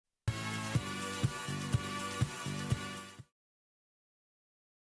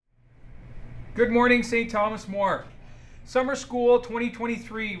Good morning, St. Thomas More. Summer School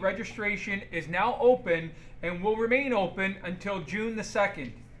 2023 registration is now open and will remain open until June the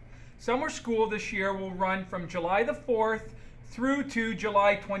 2nd. Summer School this year will run from July the 4th through to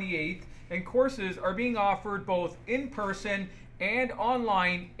July 28th, and courses are being offered both in person and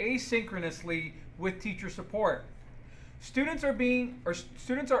online asynchronously with teacher support. Students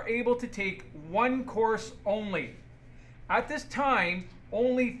are able to take one course only. At this time,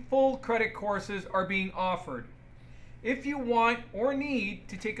 only full credit courses are being offered. If you want or need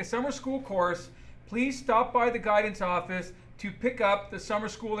to take a summer school course, please stop by the guidance office to pick up the summer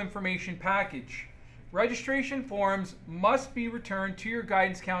school information package. Registration forms must be returned to your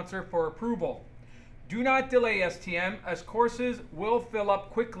guidance counselor for approval. Do not delay STM, as courses will fill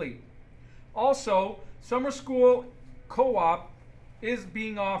up quickly. Also, summer school co-op is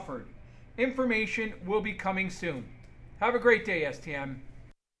being offered. Information will be coming soon. Have a great day, STM.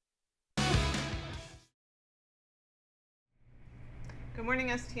 Good morning,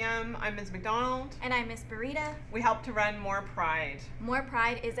 STM. I'm Ms. McDonald. And I'm Ms. Burita. We help to run More Pride. More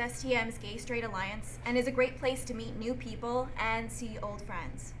Pride is STM's Gay Straight Alliance and is a great place to meet new people and see old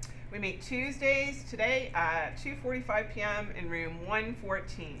friends. We meet Tuesdays today at 2:45 p.m. in room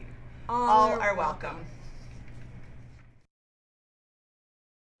 114. All are welcome.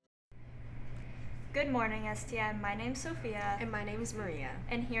 Good morning, STM. My name's Sophia. And my name is Maria.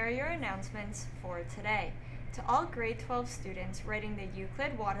 And here are your announcements for today. To all grade 12 students writing the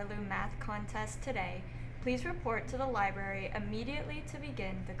Euclid Waterloo Math Contest today, please report to the library immediately to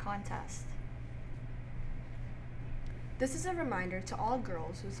begin the contest. This is a reminder to all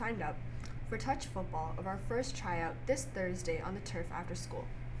girls who signed up for touch football of our first tryout this Thursday on the turf after school.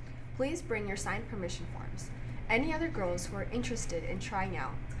 Please bring your signed permission forms. Any other girls who are interested in trying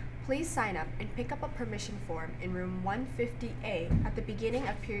out, please sign up and pick up a permission form in room 150A at the beginning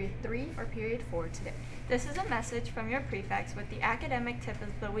of period 3 or period 4 today. This is a message from your prefects with the academic tip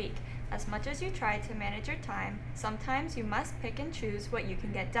of the week. As much as you try to manage your time, sometimes you must pick and choose what you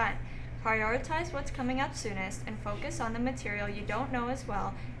can get done. Prioritize what's coming up soonest and focus on the material you don't know as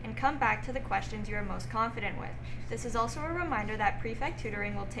well, and come back to the questions you are most confident with. This is also a reminder that prefect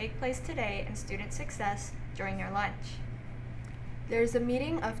tutoring will take place today in student success during your lunch. There is a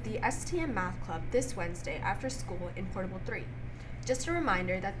meeting of the STM Math Club this Wednesday after school in Portable 3. Just a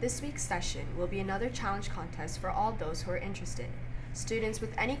reminder that this week's session will be another challenge contest for all those who are interested. Students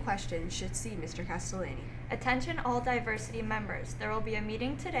with any questions should see Mr. Castellani. Attention all diversity members. There will be a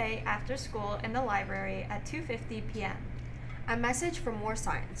meeting today after school in the library at 2:50 p.m. A message for more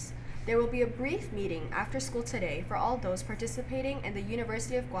science. There will be a brief meeting after school today for all those participating in the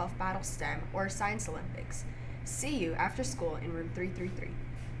University of Guelph Battle STEM or Science Olympics. See you after school in room 333.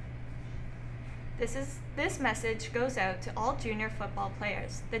 This message goes out to all junior football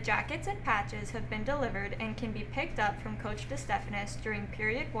players. The jackets and patches have been delivered and can be picked up from Coach DeStephanis during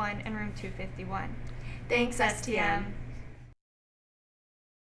period 1 in room 251. Thanks, STM.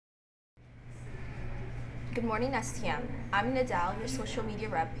 Good morning, STM. I'm Nadal, your social media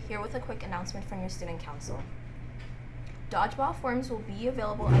rep, here with a quick announcement from your student council. Dodgeball forms will be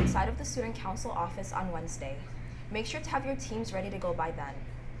available outside of the student council office on Wednesday. Make sure to have your teams ready to go by then.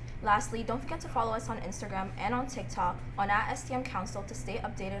 Lastly, don't forget to follow us on Instagram and on TikTok on @STM Council to stay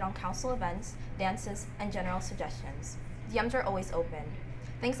updated on council events, dances, and general suggestions. DMs are always open.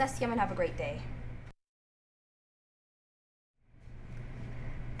 Thanks, STM, and have a great day.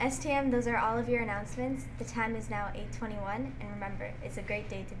 STM, those are all of your announcements. The time is now 8:21, and remember, it's a great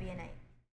day to be a knight.